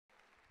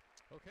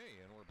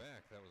Okay, and we're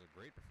back. That was a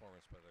great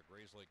performance by the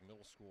Grays Lake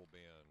Middle School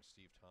Band.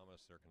 Steve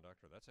Thomas, their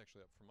conductor. That's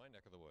actually up from my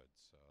neck of the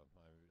woods.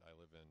 I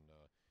live in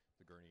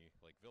the Gurney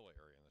Lake Villa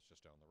area, and that's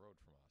just down the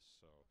road from us.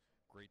 So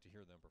great to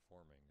hear them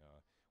performing.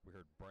 We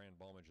heard Brian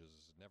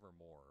Balmage's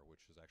Nevermore,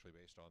 which is actually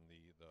based on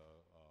the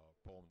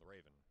poem The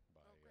Raven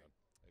by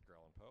Edgar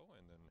Allan Poe,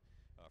 and then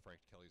Frank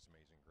Kelly's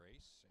Amazing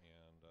Grace,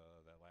 and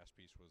that last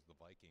piece was The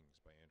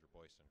Vikings by Andrew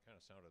Boyson. Kind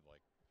of sounded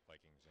like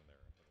Vikings in there.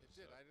 It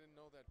did. I didn't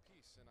know that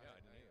piece, and yeah,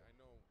 I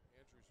know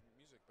Andrew's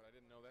music, but I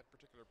didn't know that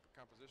particular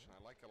composition. I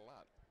like it a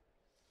lot.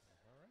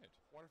 All right.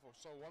 Wonderful.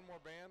 So one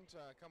more band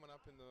coming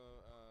up in the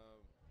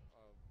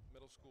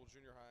middle school,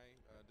 junior high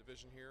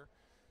division here,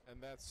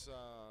 and that's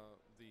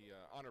the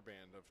honor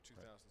band of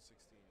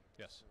 2016. Right.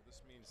 Yes. So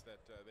this means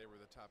that they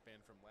were the top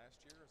band from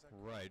last year, is that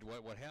correct?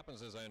 Right. What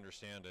happens, as I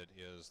understand it,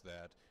 is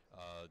that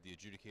the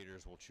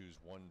adjudicators will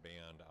choose one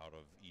band out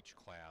of each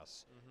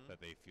class that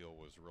they feel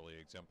was really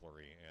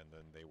exemplary, and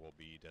then they will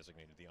be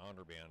designated the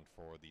honor band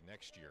for the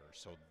next year,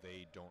 so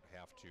they don't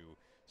have to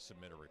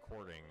submit a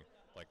recording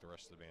like the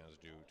rest of the bands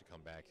do to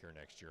come back here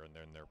next year, and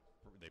then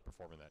they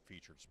perform in that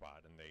featured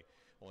spot, and they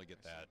only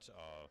get that.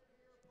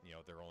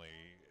 They only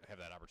have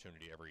that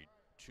opportunity every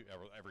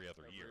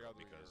other year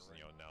because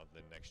right. Now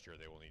the next year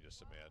they will need to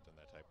submit and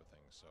that type of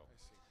thing. So I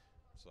see.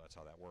 So that's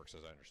how that works,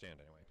 as I understand,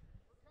 anyway.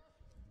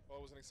 Well,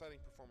 it was an exciting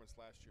performance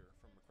last year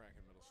from McCracken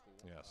Middle School.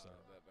 Yes,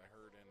 that I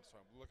heard, and so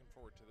I'm looking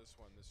forward to this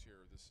one this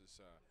year. This is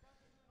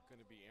going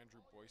to be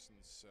Andrew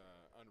Boyson's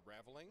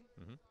Unraveling.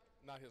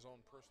 Not his own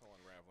personal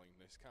unraveling,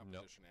 his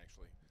composition,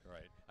 actually.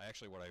 Right.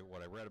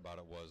 What I read about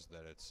it was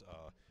that it's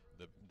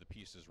the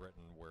piece is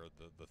written where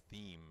the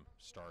theme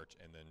starts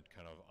and then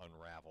kind of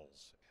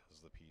unravels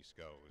as the piece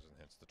goes, and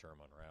hence the term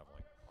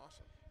unraveling.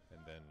 Awesome.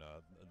 And then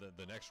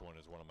the next one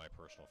is one of my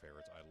personal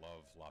favorites. I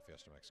love La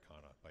Fiesta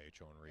Mexicana by H.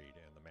 Owen Reed,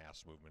 and the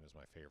Mass Movement is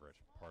my favorite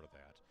part of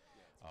that.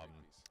 Yeah, it's a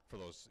great piece. For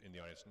those in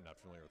the audience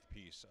not familiar with the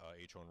piece,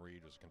 H. Owen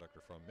Reed was a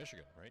conductor from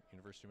Michigan, right?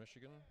 University of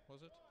Michigan,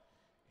 was it?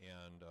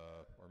 And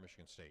or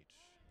Michigan State.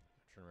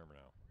 I'm trying to remember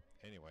now.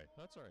 Anyway,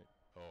 that's all right.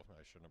 Oh,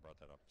 I shouldn't have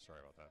brought that up. Sorry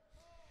about that.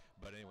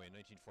 But anyway, in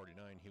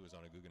 1949, he was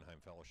on a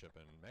Guggenheim Fellowship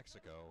in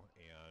Mexico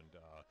and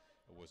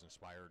was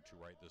inspired to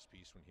write this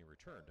piece when he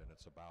returned. And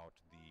it's about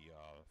the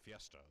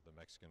fiesta, the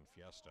Mexican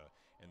fiesta.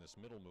 And this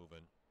middle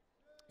movement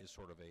is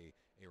sort of a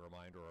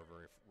reminder or a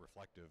very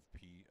reflective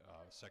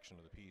section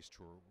of the piece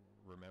to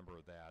remember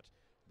that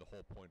the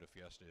whole point of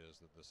fiesta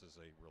is that this is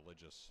a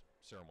religious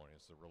ceremony.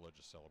 It's a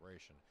religious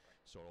celebration.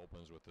 So it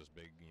opens with this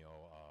big,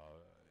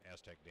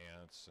 Aztec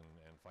dance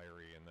and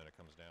fiery, and then it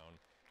comes down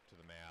to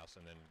the Mass,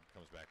 and then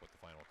comes back with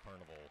the final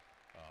carnival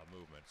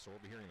movement. So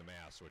we'll be hearing the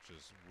Mass, which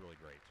is really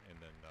great, and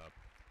then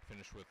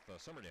finish with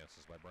Summer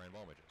Dances by Brian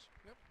Balmages.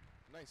 Yep,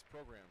 nice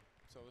program.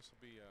 So this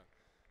will be,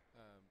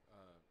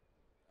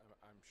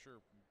 I'm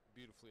sure,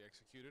 beautifully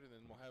executed, and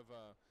then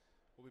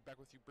we'll be back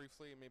with you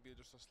briefly, maybe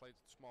just a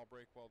small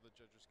break while the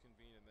judges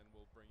convene, and then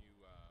we'll bring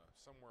you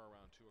somewhere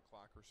around 2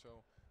 o'clock or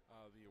so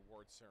the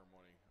awards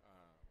ceremony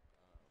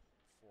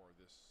for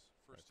this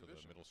first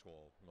division. The middle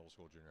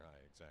school, junior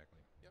high,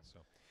 exactly. Yep.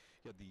 So,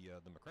 yeah,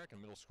 the McCracken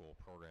Middle School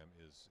program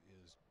is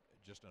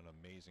just an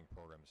amazing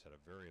program. It's had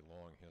a very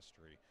long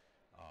history.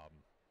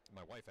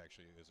 My wife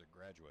actually is a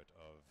graduate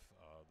of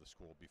the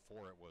school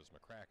before it was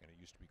McCracken. It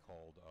used to be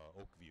called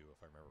Oakview,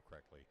 if I remember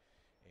correctly,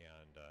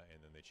 and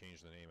then they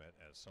changed the name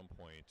at some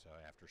point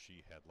after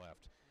she had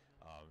left.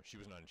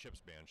 She was not in Chip's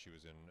band. She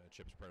was in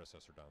Chip's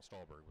predecessor, Don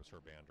Stolberg, was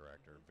her band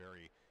director.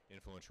 Very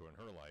influential in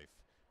her life.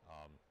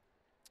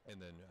 And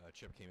then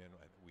Chip came in,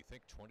 we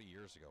think 20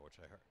 years ago,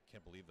 which I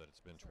can't believe that it's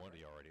been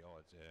 20 already. Oh,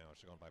 it's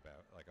gone by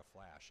like a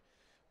flash.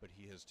 But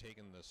he has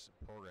taken this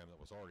program that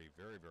was already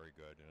very, very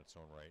good in its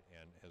own right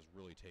and has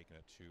really taken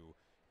it to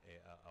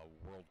a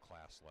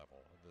world-class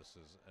level. This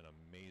is an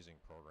amazing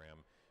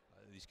program.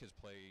 These kids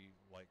play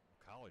like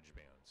college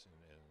bands in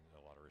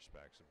a lot of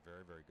respects.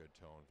 Very, very good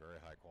tone, very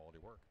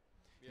high-quality work.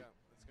 Yeah,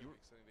 it's going to be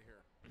exciting to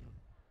hear.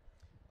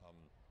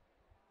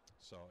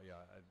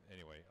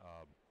 Anyway...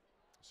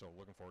 So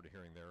looking forward to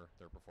hearing their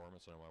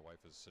performance. I know my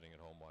wife is sitting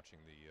at home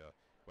watching the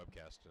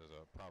webcast as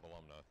a proud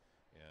alumna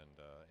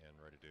and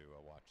ready to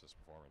watch this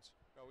performance.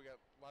 Well, we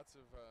got lots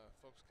of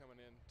folks coming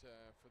in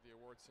for the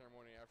award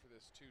ceremony after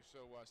this too.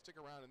 So stick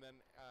around, and then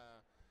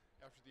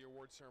after the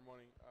award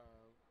ceremony,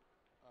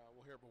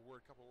 we'll hear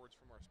a couple of words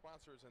from our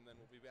sponsors, and then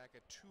we'll be back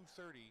at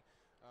 2:30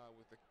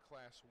 with the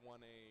Class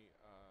 1A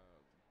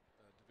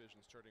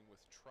division, starting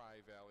with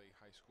Tri-Valley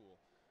High School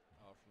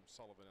from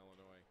Sullivan,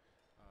 Illinois.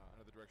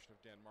 Under the direction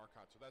of Dan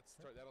Marcotte. So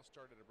that'll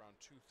start at around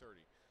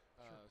 2:30.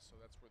 Sure. So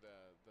that's where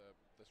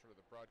the sort of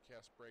the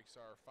broadcast breaks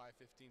are.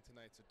 5:15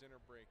 tonight's a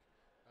dinner break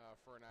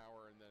for an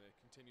hour, and then it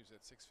continues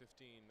at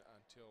 6:15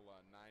 until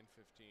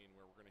 9:15,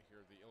 where we're going to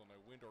hear the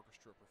Illinois Wind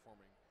Orchestra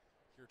performing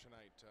here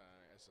tonight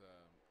as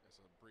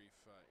a brief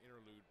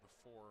interlude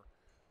before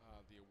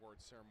the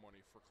award ceremony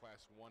for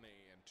Class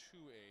 1A and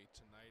 2A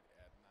tonight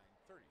at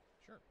 9:30.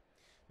 Sure.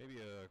 Maybe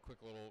a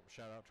quick little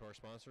shout out to our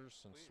sponsors,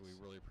 since Please.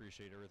 we really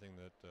appreciate everything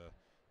that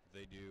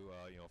they do.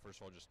 First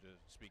of all, just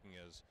speaking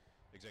as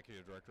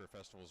Executive Director of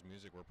Festivals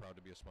Music. We're proud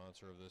to be a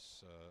sponsor of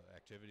this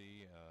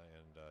activity,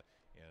 and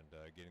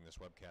getting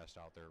this webcast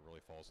out there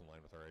really falls in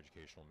line with our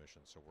educational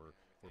mission. So we're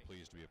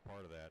pleased to be a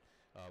part of that.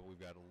 We've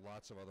got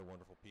lots of other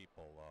wonderful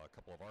people. A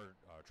couple of our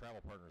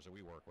travel partners that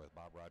we work with,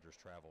 Bob Rogers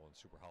Travel and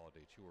Super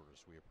Holiday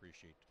Tours. We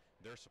appreciate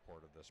their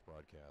support of this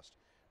broadcast.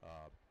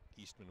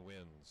 Eastman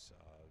Winds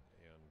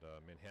and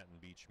Manhattan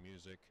Beach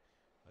Music.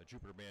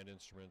 Jupiter Band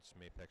Instruments,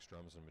 Mapex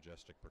Drums, and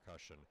Majestic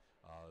Percussion.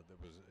 There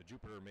was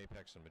Jupiter,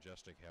 Mapex, and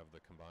Majestic have the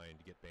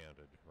combined Get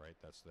Banded, right?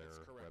 That's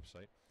their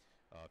website.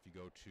 If you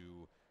go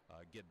to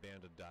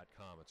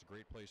getbanded.com, it's a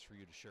great place for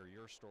you to share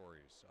your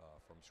stories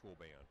from school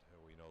band.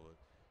 We know that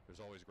there's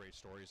always great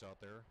stories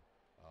out there.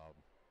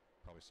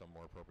 Probably some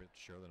more appropriate to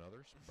share than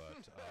others,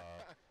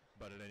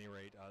 but at any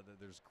rate,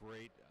 there's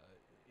great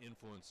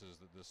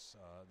influences that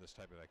this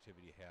type of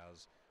activity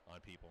has on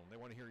people, and they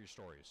want to hear your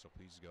stories. So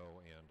please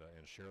go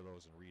and share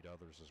those and read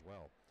others as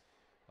well.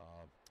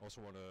 Also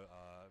want to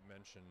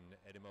mention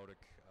Etymotic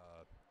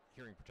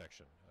hearing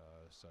protection.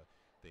 So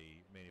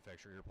they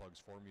manufacture earplugs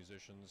for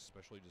musicians,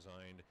 specially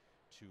designed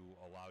to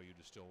allow you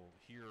to still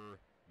hear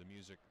the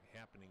music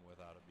happening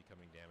without it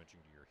becoming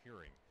damaging to your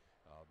hearing.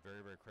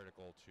 Very, very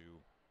critical to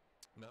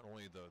not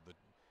only the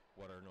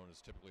what are known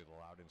as typically the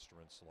loud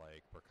instruments like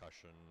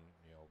percussion,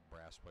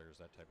 brass players,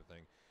 that type of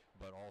thing,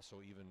 but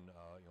also even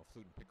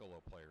flute and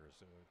piccolo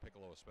players,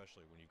 piccolo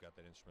especially when you've got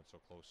that instrument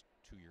so close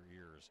to your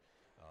ears.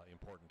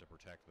 Important to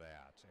protect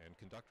that, and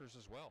conductors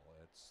as well.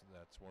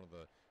 That's one of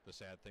the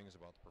sad things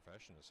about the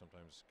profession is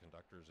sometimes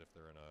conductors, if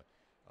they're in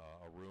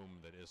a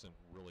room that isn't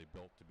really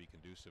built to be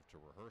conducive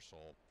to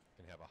rehearsal,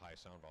 can have a high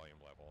sound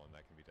volume level, and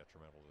that can be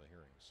detrimental to the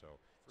hearing.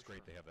 So it's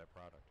great to have that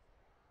product.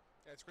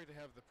 Yeah, it's great to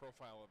have the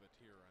profile of it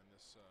here on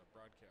this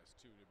broadcast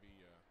too, to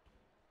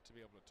be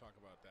able to talk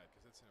about that,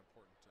 because it's an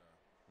important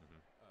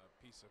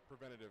piece of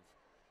preventative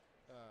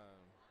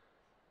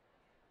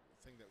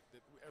thing that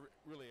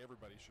really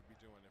everybody should be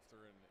doing if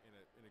they're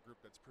in a group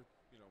that's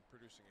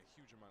producing a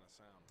huge amount of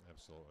sound.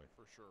 Absolutely,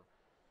 for sure.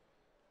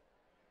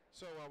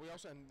 So we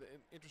also, and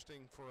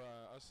interesting for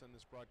us in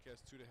this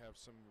broadcast too, to have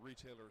some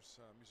retailers,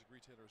 music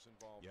retailers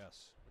involved.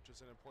 Yes, which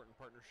is an important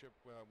partnership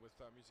with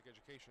music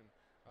education.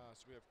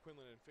 So we have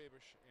Quinlan and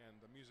Fabish and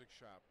the Music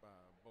Shop,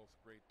 both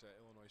great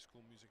Illinois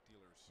school music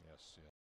dealers. Yes, yes.